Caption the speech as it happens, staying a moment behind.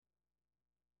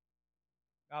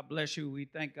God bless you. We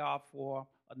thank God for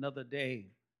another day.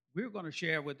 We're going to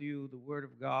share with you the Word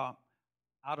of God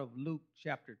out of Luke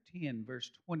chapter 10, verse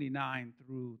 29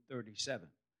 through 37.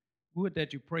 Would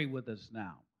that you pray with us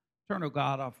now. Eternal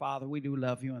God, our Father, we do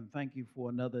love you and thank you for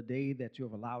another day that you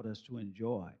have allowed us to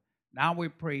enjoy. Now we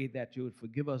pray that you would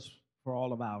forgive us for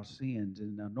all of our sins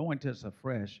and anoint us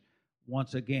afresh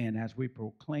once again as we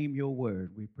proclaim your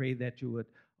word. We pray that you would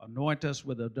anoint us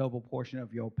with a double portion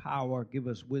of your power. Give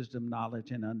us wisdom, knowledge,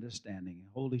 and understanding.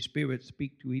 Holy Spirit,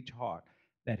 speak to each heart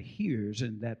that hears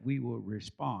and that we will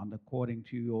respond according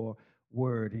to your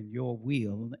word and your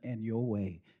will and your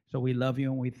way. So we love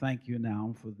you and we thank you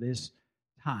now for this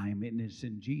time. And it's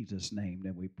in Jesus' name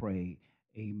that we pray.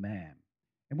 Amen.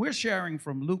 And we're sharing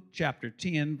from Luke chapter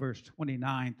 10, verse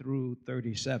 29 through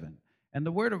 37. And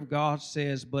the word of God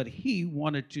says, but he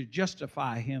wanted to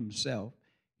justify himself.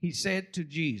 He said to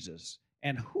Jesus,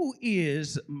 and who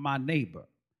is my neighbor?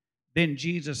 Then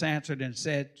Jesus answered and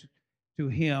said to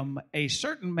him, a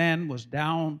certain man was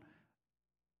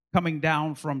coming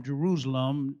down from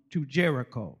Jerusalem to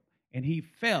Jericho, and he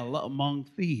fell among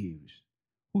thieves,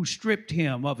 who stripped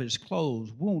him of his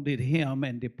clothes, wounded him,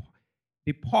 and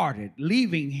departed,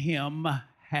 leaving him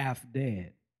half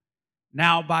dead.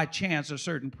 Now by chance a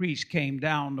certain priest came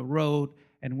down the road,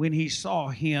 and when he saw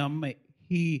him,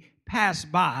 he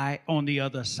passed by on the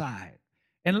other side.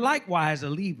 And likewise a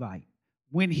Levite,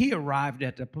 when he arrived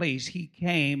at the place, he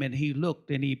came and he looked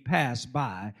and he passed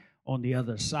by on the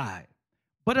other side.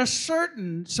 But a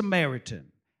certain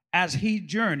Samaritan, as he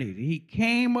journeyed, he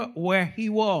came where he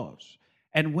was.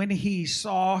 And when he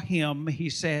saw him, he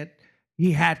said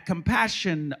he had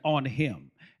compassion on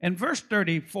him. And verse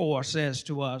 34 says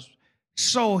to us,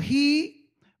 so he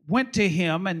went to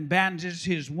him and bandaged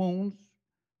his wounds,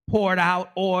 poured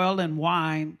out oil and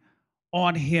wine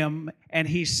on him, and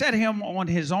he set him on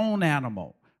his own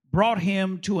animal, brought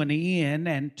him to an inn,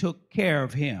 and took care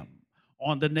of him.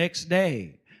 On the next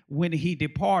day, when he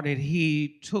departed,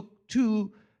 he took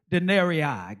 2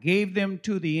 denarii, gave them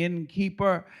to the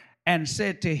innkeeper, and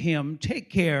said to him, take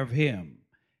care of him.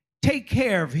 Take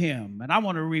care of him. And I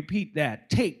want to repeat that.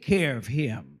 Take care of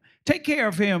him. Take care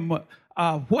of him.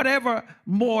 Whatever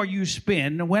more you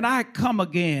spend, when I come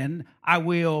again, I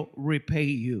will repay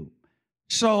you.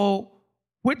 So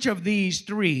which of these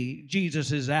 3,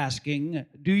 Jesus is asking,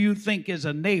 do you think is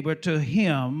a neighbor to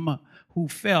him who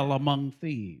fell among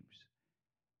thieves?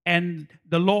 And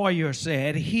the lawyer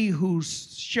said, he who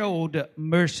showed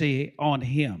mercy on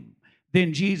him.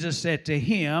 Then Jesus said to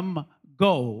him,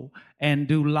 go and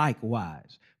do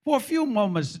likewise. For a few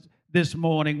moments this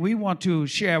morning, we want to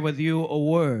share with you a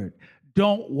word.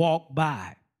 Don't walk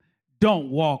by.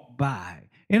 Don't walk by.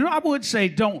 And I would say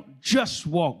don't just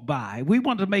walk by. We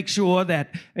want to make sure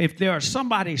that if there is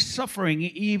somebody suffering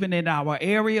even in our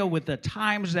area with the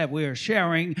times that we're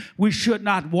sharing, we should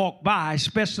not walk by,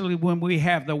 especially when we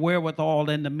have the wherewithal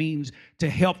and the means to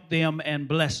help them and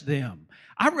bless them.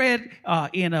 I read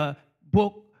in a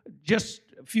book just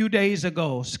a few days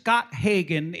ago, Scott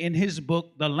Hagen, in his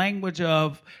book, The Language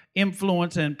of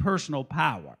Influence and Personal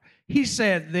Power. He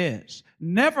said this,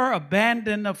 never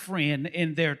abandon a friend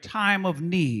in their time of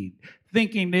need,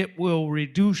 thinking it will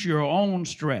reduce your own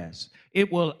stress.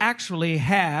 It will actually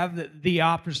have the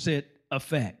opposite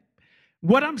effect.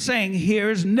 What I'm saying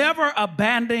here is never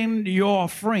abandon your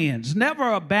friends.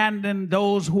 Never abandon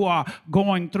those who are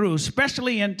going through,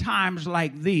 especially in times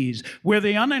like these, where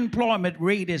the unemployment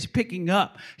rate is picking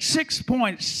up.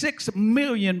 6.6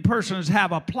 million persons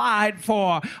have applied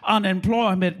for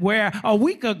unemployment, where a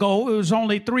week ago it was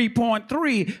only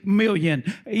 3.3 million.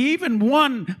 Even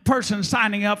one person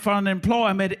signing up for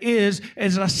unemployment is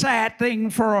a sad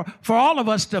thing for all of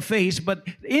us to face. But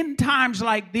in times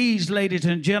like these, ladies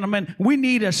and gentlemen, we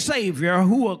need a Savior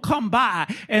who will come by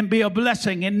and be a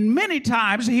blessing. And many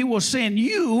times he will send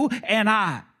you and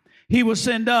I. He will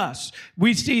send us.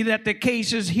 We see that the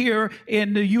cases here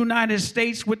in the United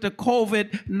States with the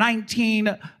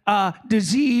COVID-19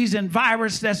 disease and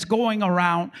virus that's going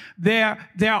around, there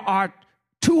are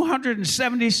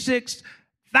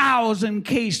 276,000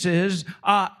 cases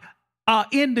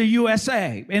in the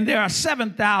USA, and there are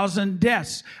 7,000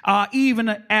 deaths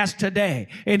even as today.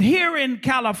 And here in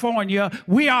California,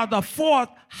 we are the 4th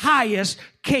highest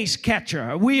case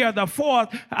catcher. We are the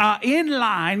 4th in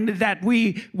line. That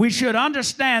we should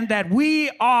understand that we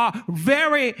are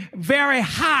very, very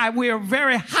high. We are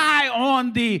very high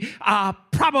on the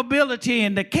probability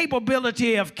and the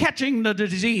capability of catching the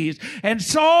disease. And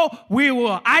so we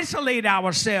will isolate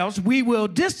ourselves. We will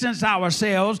distance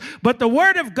ourselves. But the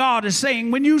Word of God is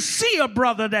saying, when you see a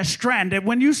brother that's stranded,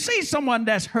 when you see someone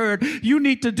that's hurt, you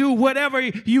need to do whatever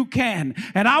you can.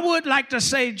 And I would like to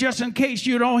say, just in case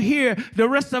you don't hear the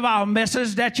rest of our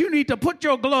message, that you need to put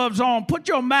your gloves on, put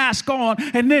your mask on,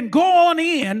 and then go on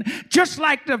in, just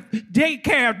like the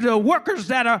daycare, the workers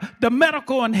that are the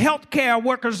medical and healthcare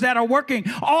workers that are working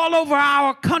all over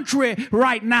our country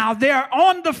right now. They're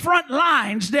on the front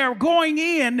lines. They're going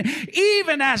in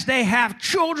even as they have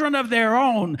children of their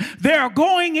own. They're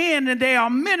going in and they are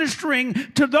ministering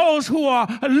to those who are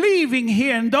leaving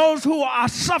here and those who are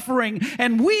suffering.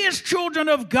 And we as children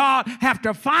of God have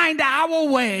to find our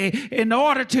way in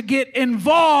order to get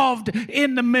involved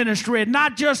in the ministry,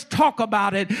 not just talk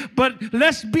about it, but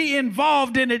let's be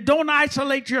involved in it. Don't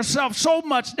isolate yourself so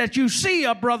much that you see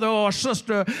a brother or a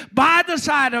sister by the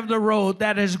side of the road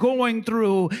that is going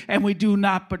through and we do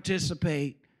not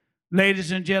participate.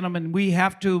 Ladies and gentlemen, we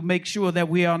have to make sure that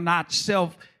we are not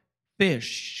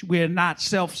selfish. We are not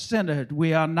self-centered.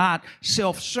 We are not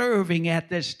self-serving at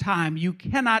this time. You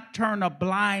cannot turn a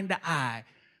blind eye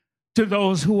to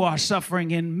those who are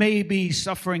suffering and may be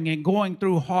suffering and going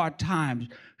through hard times.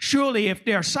 Surely if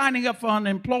they're signing up for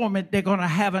unemployment, they're going to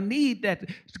have a need that's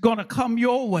going to come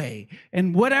your way.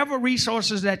 And whatever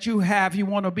resources that you have, you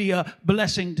want to be a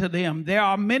blessing to them. There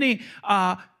are many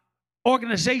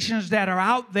organizations that are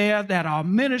out there that are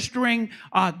ministering,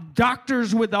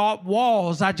 Doctors Without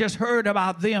Walls. I just heard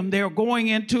about them. They're going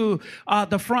into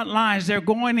the front lines. They're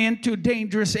going into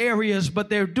dangerous areas, but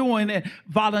they're doing it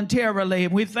voluntarily.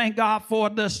 And we thank God for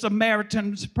the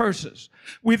Samaritan's Purses.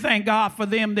 We thank God for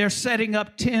them. They're setting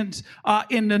up tents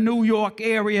in the New York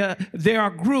area. There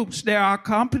are groups, there are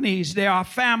companies, there are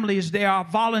families, there are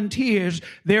volunteers.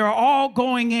 They're all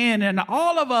going in, and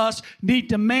all of us need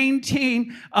to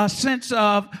maintain a sense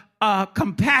of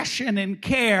compassion and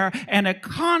care and a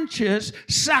conscious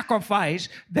sacrifice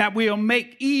that we'll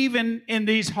make even in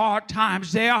these hard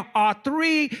times. There are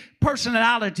three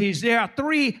personalities. There are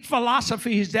three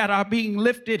philosophies that are being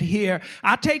lifted here.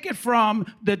 I take it from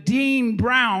the Dean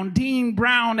Brown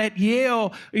at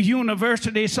Yale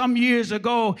University. Some years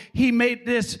ago, he made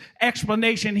this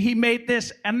explanation. He made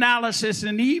this analysis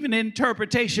and even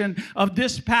interpretation of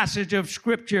this passage of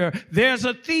Scripture. There's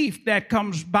a thief that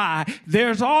comes by.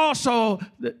 There's also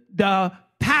the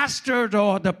pastors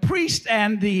or the priests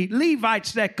and the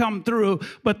Levites that come through,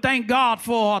 but thank God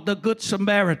for the Good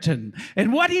Samaritan.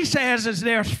 And what he says is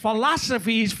there's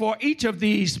philosophies for each of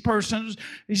these persons.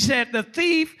 He said the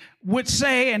thief would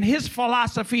say, and his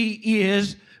philosophy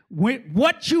is,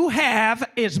 what you have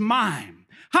is mine.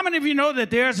 How many of you know that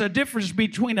there's a difference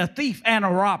between a thief and a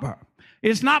robber?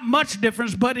 It's not much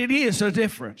difference, but it is a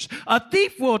difference. A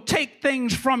thief will take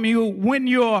things from you when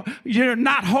you're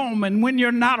not home and when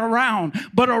you're not around.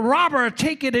 But a robber will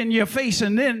take it in your face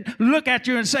and then look at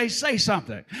you and say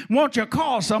something. Won't you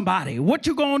call somebody? What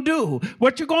you going to do?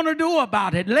 What you going to do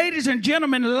about it? Ladies and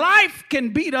gentlemen, life can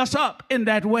beat us up in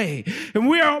that way. And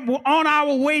we are on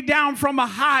our way down from a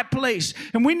high place.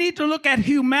 And we need to look at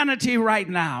humanity right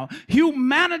now.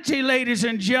 Humanity, ladies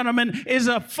and gentlemen, is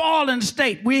a fallen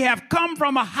state. We have come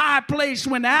from a high place.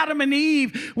 When Adam and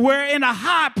Eve were in a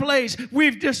high place,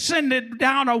 we've descended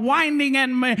down a winding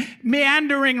and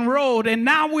meandering road, and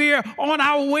now we're on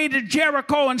our way to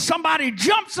Jericho, and somebody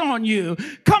jumps on you,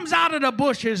 comes out of the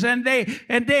bushes, and they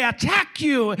attack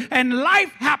you, and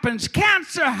life happens,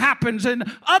 cancer happens, and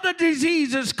other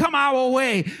diseases come our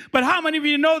way. But how many of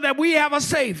you know that we have a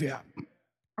Savior?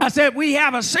 I said, we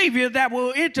have a Savior that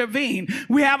will intervene.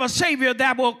 We have a Savior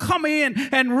that will come in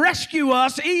and rescue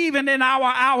us even in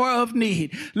our hour of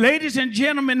need. Ladies and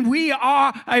gentlemen, we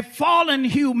are a fallen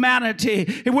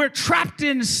humanity. We're trapped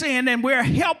in sin, and we're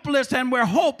helpless, and we're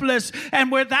hopeless,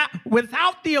 and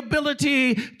without the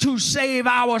ability to save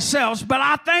ourselves. But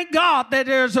I thank God that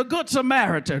there's a Good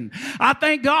Samaritan. I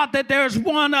thank God that there's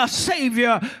a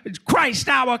Savior, Christ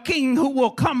our King, who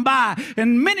will come by.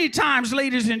 And many times,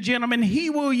 ladies and gentlemen, he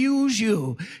will use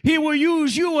you. He will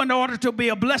use you in order to be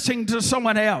a blessing to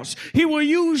someone else. He will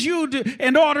use you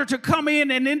in order to come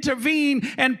in and intervene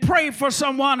and pray for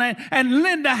someone and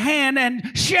lend a hand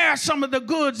and share some of the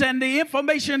goods and the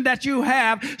information that you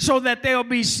have so that they'll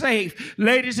be safe.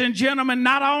 Ladies and gentlemen,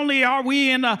 not only are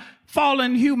we in a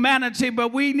fallen humanity,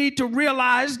 but we need to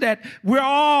realize that we're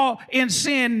all in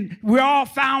sin. We're all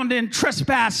found in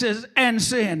trespasses and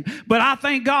sin. But I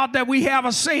thank God that we have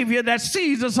a Savior that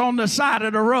sees us on the side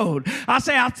of the road. I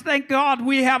thank God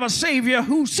we have a Savior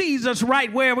who sees us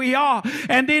right where we are.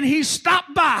 And then he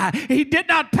stopped by. He did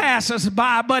not pass us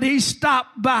by, but he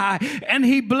stopped by and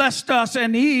he blessed us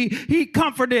and he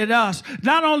comforted us.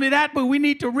 Not only that, but we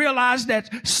need to realize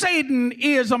that Satan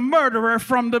is a murderer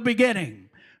from the beginning.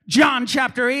 John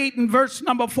chapter 8 and verse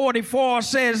number 44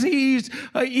 says he's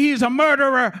a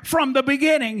murderer from the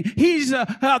beginning. He's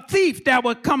a thief that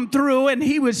would come through and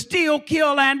he would steal,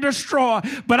 kill, and destroy.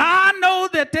 But I know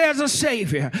that there's a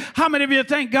Savior. How many of you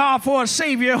thank God for a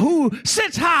Savior who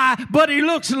sits high but he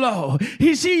looks low?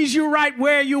 He sees you right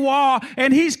where you are,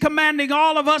 and he's commanding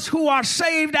all of us who are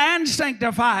saved and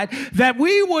sanctified that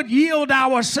we would yield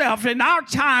ourselves in our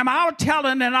time, our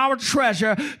talent, and our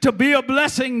treasure to be a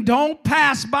blessing. Don't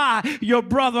pass by your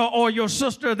brother or your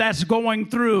sister that's going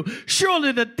through.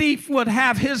 Surely the thief would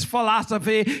have his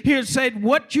philosophy. He said,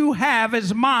 what you have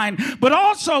is mine. But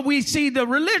also we see the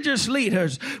religious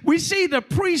leaders. We see the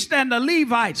priests and the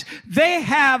Levites. They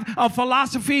have a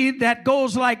philosophy that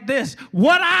goes like this: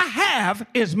 what I have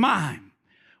is mine.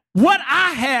 What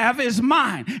I have is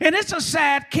mine. And it's a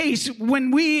sad case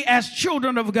when we as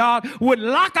children of God would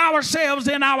lock ourselves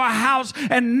in our house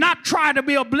and not try to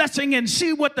be a blessing and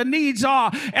see what the needs are.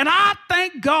 And I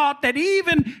thank God that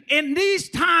even in these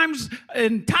times,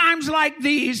 in times like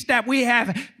these, that we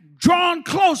have drawn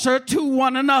closer to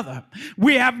one another.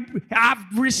 I've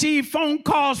received phone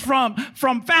calls from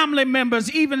family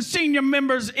members, even senior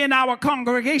members in our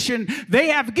congregation. They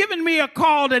have given me a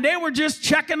call and they were just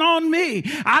checking on me.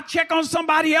 I check on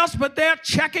somebody else, but they're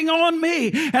checking on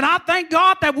me. And I thank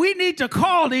God that we need to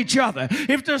call each other.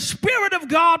 If the Spirit of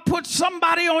God puts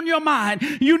somebody on your mind,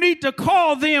 you need to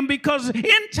call them, because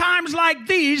in times like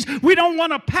these, we don't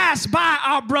want to pass by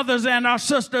our brothers and our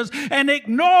sisters and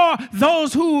ignore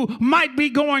those who might be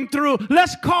going through.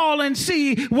 Let's call and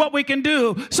see what we can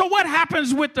do. So what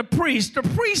happens with the priests? The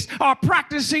priests are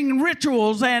practicing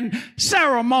rituals and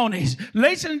ceremonies.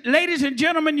 Ladies and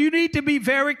gentlemen, you need to be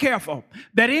very careful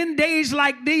that in days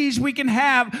like these we can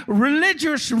have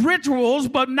religious rituals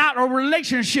but not a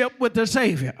relationship with the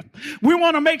Savior. We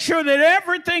want to make sure that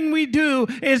everything we do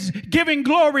is giving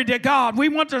glory to God. We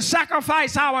want to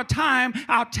sacrifice our time,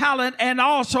 our talent, and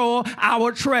also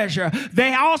our treasure.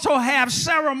 They also have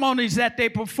ceremonies that they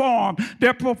perform.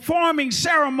 They're performing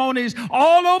ceremonies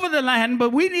all over the land,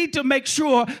 but we need to make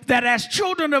sure that as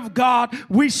children of God,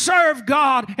 we serve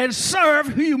God and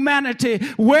serve humanity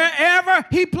wherever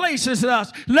He places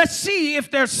us. Let's see if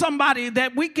there's somebody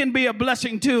that we can be a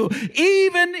blessing to,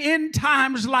 even in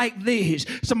times like these.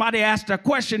 Somebody asked a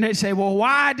question. They say, well,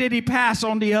 why did He pass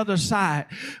on the other side?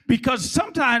 Because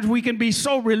sometimes we can be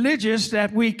so religious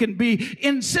that we can be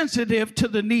insensitive to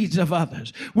the needs of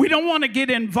others. We don't want to get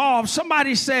involved.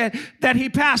 Somebody said that He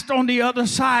passed on the other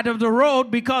side of the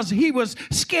road because he was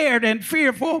scared and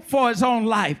fearful for his own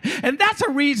life. And that's a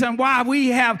reason why we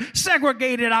have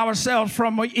segregated ourselves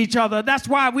from each other. That's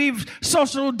why we've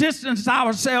social distanced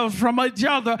ourselves from each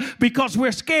other, because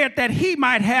we're scared that he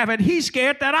might have it. He's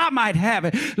scared that I might have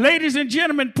it. Ladies and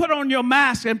gentlemen, put on your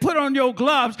mask and put on your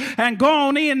gloves and go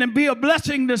on in and be a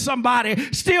blessing to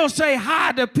somebody. Still say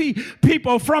hi to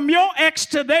people. From your ex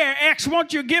to their ex,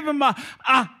 won't you give them a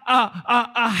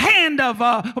hand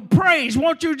of praise?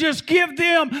 Won't you just give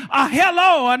them a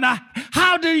hello and a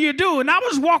how do you do? And I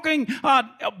was walking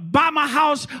by my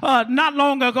house not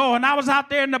long ago, and I was out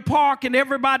there in the park, and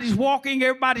everybody's walking,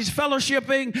 everybody's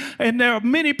fellowshipping, and there are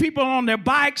many people on their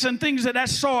bikes and things of that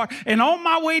sort. And on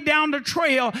my way down the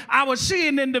trail, I would see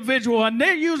an individual, and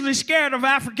they're usually scared of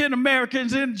African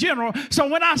Americans in general. So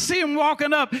when I see them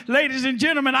walking up, ladies and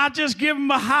gentlemen, I just give them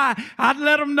a hi. I'd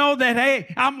let them know that,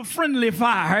 hey, I'm a friendly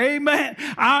fire. Amen.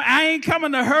 I ain't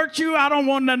coming to hurt you. I don't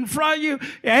want nothing from you.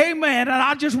 Amen. And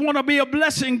I just want to be a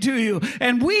blessing to you.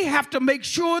 And we have to make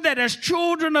sure that as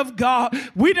children of God,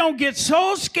 we don't get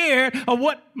so scared of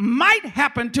what might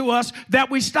happen to us that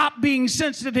we stop being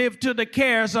sensitive to the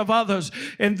cares of others.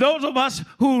 And those of us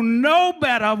who know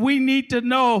better, we need to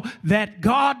know that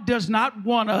God does not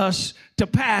want us to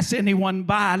pass anyone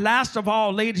by. Last of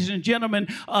all, ladies and gentlemen,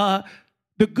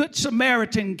 the Good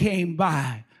Samaritan came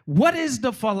by. What is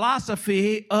the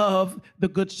philosophy of the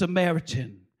Good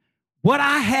Samaritan? What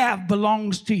I have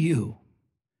belongs to you.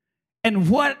 And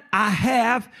what I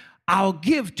have, I'll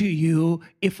give to you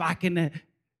if I can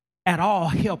at all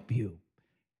help you.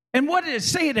 And what did it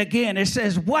say it again? It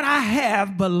says, what I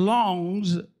have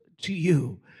belongs to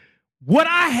you. What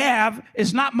I have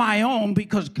is not my own,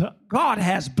 because God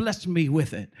has blessed me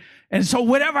with it. And so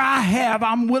whatever I have,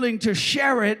 I'm willing to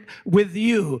share it with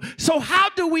you. So how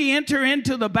do we enter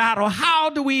into the battle? How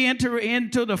do we enter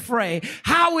into the fray?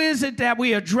 How is it that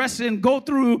we address and go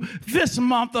through this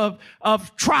month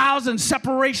of trials and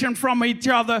separation from each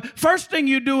other? First thing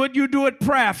you do it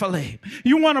prayerfully.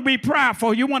 You want to be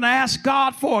prayerful. You want to ask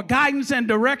God for guidance and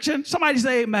direction. Somebody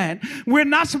say amen. We're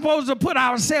not supposed to put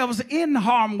ourselves in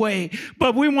harm's way,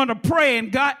 but we want to pray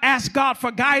and ask God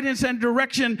for guidance and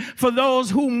direction for those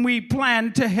whom we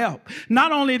plan to help.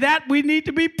 Not only that, we need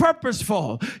to be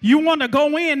purposeful. You want to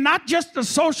go in not just to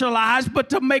socialize, but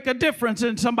to make a difference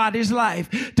in somebody's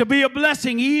life, to be a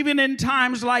blessing even in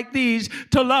times like these,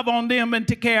 to love on them and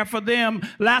to care for them.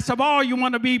 Last of all, you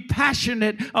want to be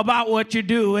passionate about what you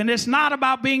do. And it's not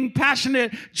about being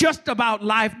passionate just about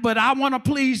life, but I want to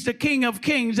please the King of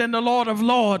Kings and the Lord of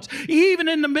Lords. Even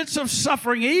in the midst of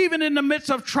suffering, even in the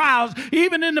midst of trials,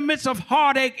 even in the midst of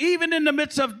heartache, even in the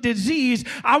midst of disease,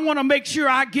 I want to make sure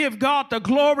I give God the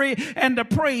glory and the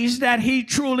praise that he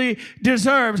truly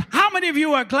deserves. How many of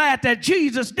you are glad that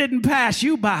Jesus didn't pass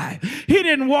you by? He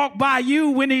didn't walk by you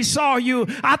when he saw you.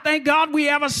 I thank God we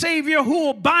have a Savior who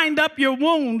will bind up your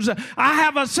wounds. I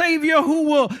have a Savior who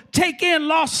will take in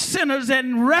lost sinners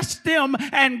and rest them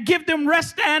and give them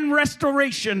rest and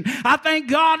restoration. I thank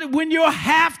God when you're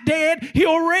half dead,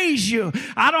 he'll raise you.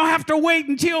 I don't have to wait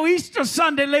until Easter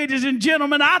Sunday, ladies and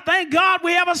gentlemen. I thank God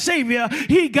we have a Savior.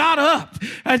 He got up.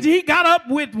 As he got up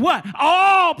with what?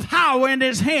 All power in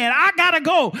his hand. I got to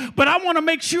go. But I want to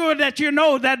make sure that you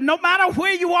know that no matter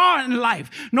where you are in life,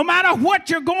 no matter what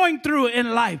you're going through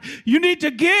in life, you need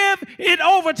to give it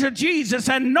over to Jesus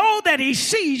and know that he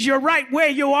sees you right where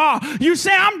you are. You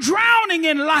say, I'm drowning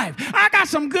in life. I got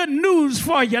some good news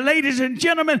for you, ladies and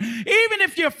gentlemen. Even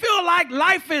if you feel like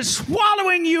life is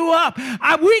swallowing you up,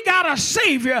 we got a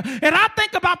Savior. And I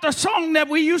think about the song that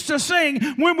we used to sing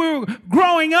when we were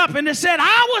growing up, and it said,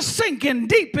 I was sinking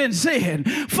deep in sin,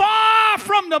 far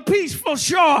from the peaceful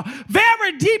shore.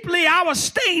 Very deeply I was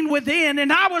stained within,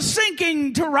 and I was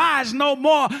sinking to rise no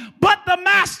more. But the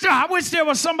Master, I wish there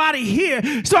was somebody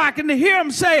here so I can hear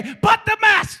him say, but the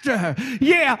Master,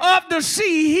 of the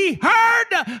sea, he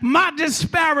heard my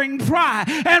despairing cry,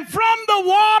 and from the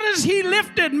waters he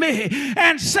lifted me,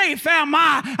 and safe am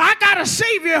I. I got a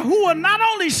Savior who will not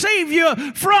only save you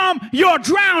from your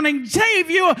drowning, save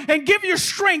you and give you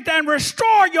strength and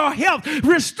restore your health,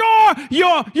 restore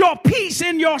your peace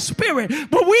in your spirit.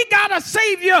 But we got a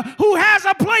Savior who has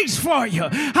a place for you.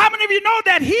 How many of you know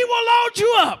that he will load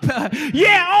you up?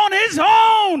 On his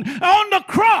own, on the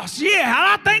cross. And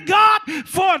I thank God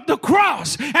for the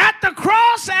cross. At the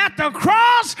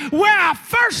cross, where I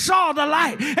first saw the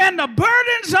light, and the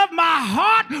burdens of my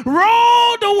heart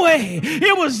rolled away.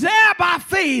 It was there by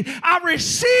faith I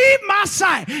received my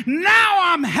sight. Now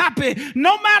I'm happy.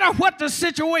 No matter what the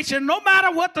situation, no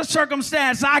matter what the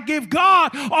circumstance, I give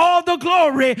God all the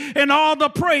glory and all the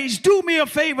praise. Do me a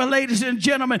favor, ladies and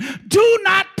gentlemen. Do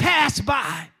not pass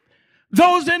by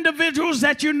those individuals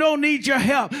that you know need your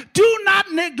help. Do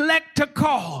not neglect to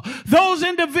call those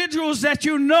individuals that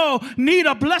you know need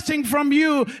a blessing from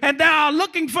you and they are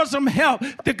looking for some help.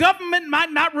 The government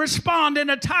might not respond in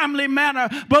a timely manner,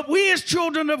 but we as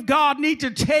children of God need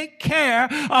to take care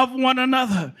of one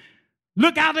another.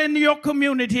 Look out in your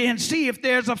community and see if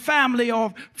there's a family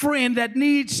or friend that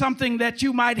needs something that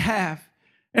you might have.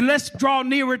 And let's draw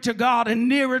nearer to God and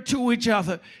nearer to each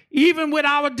other. Even with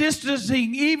our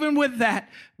distancing, even with that,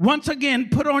 once again,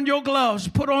 put on your gloves,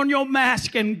 put on your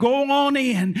mask, and go on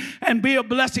in and be a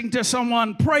blessing to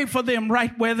someone. Pray for them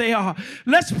right where they are.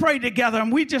 Let's pray together,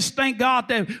 and we just thank God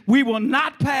that we will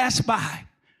not pass by.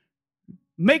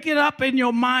 Make it up in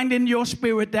your mind and your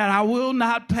spirit that I will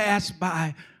not pass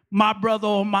by my brother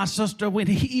or my sister when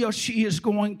he or she is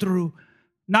going through.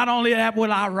 Not only that,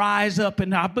 will I rise up,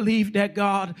 and I believe that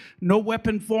God, no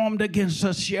weapon formed against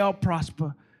us shall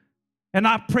prosper. And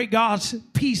I pray God's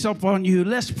peace upon you.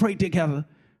 Let's pray together.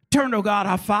 Turn to God,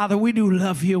 our Father. We do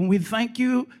love you, and we thank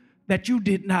you that you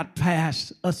did not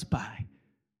pass us by.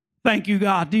 Thank you,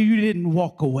 God, that you didn't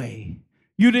walk away.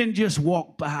 You didn't just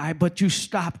walk by, but you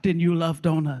stopped and you loved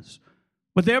on us.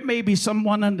 But there may be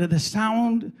someone under the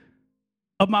sound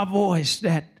of my voice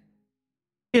that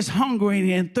is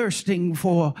hungering and thirsting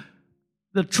for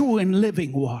the true and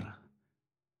living water.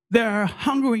 They're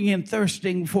hungering and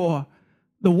thirsting for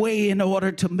the way in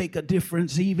order to make a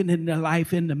difference even in their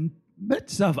life, in the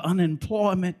midst of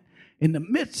unemployment, in the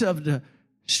midst of the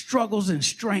struggles and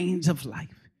strains of life.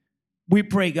 We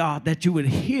pray, God, that you would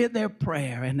hear their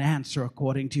prayer and answer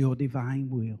according to your divine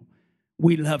will.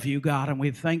 We love you, God, and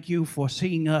we thank you for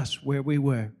seeing us where we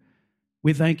were.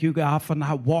 We thank you, God, for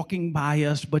not walking by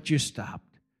us, but you stopped.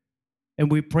 And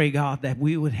we pray, God, that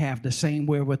we would have the same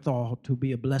wherewithal to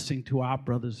be a blessing to our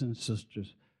brothers and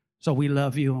sisters. So we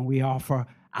love you and we offer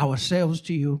ourselves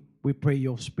to you. We pray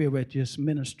your spirit just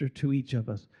minister to each of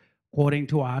us according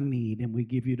to our need. And we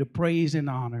give you the praise and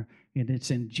honor. And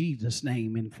it's in Jesus'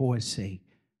 name and for his sake.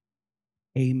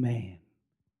 Amen.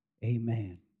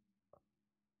 Amen.